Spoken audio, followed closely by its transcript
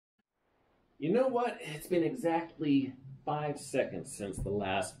You know what? It's been exactly 5 seconds since the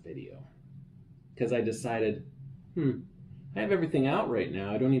last video. Because I decided, I have everything out right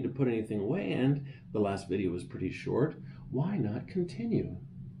now. I don't need to put anything away, and the last video was pretty short. Why not continue?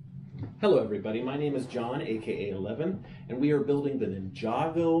 Hello everybody, my name is John, aka 11, and we are building the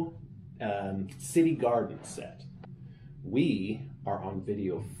Ninjago City Garden set. We are on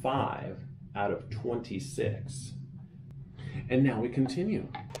video 5 out of 26. And now we continue.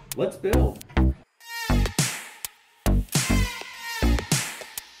 Let's build.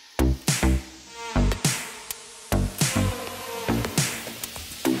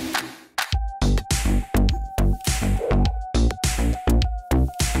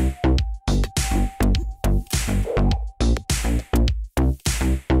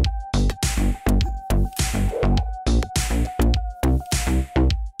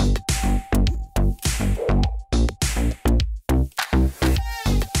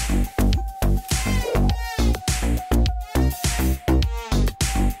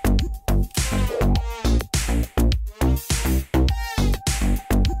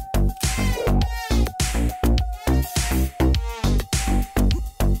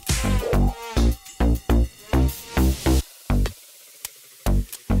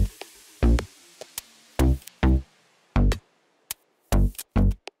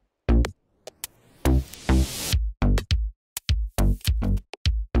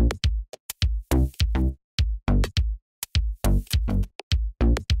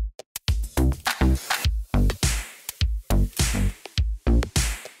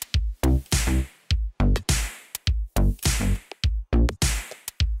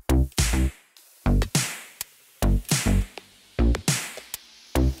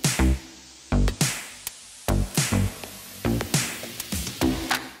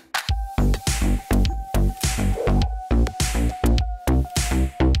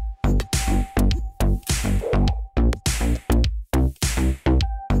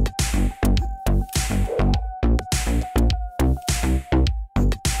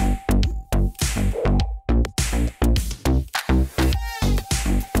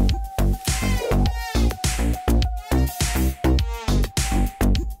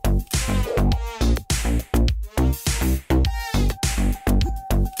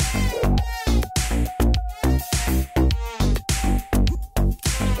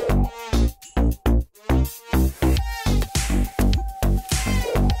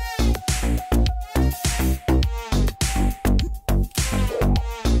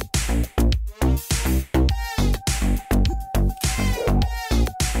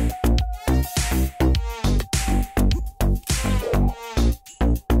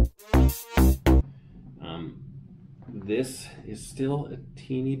 This is still a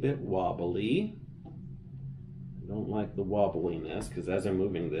teeny bit wobbly. I don't like the wobbliness because as I'm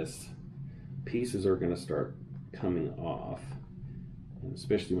moving this, pieces are going to start coming off. And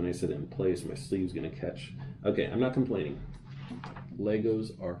especially when I set it in place, my sleeve's going to catch. Okay, I'm not complaining.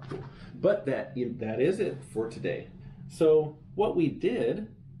 Legos are cool. But that is it for today. So what we did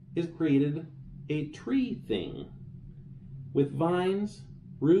is created a tree thing with vines,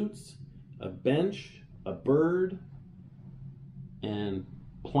 roots, a bench, a bird, and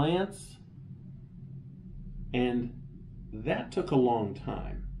plants, and that took a long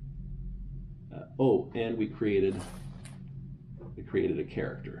time. And we created a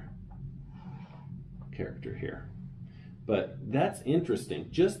character here. But that's interesting.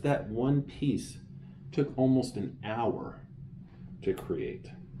 Just that one piece took almost an hour to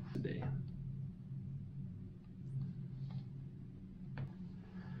create today.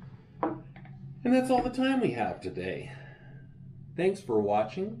 And that's all the time we have today. Thanks for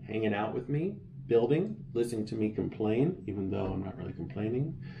watching, hanging out with me, building, listening to me complain, even though I'm not really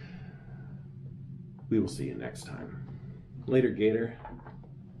complaining. We will see you next time. Later, Gator.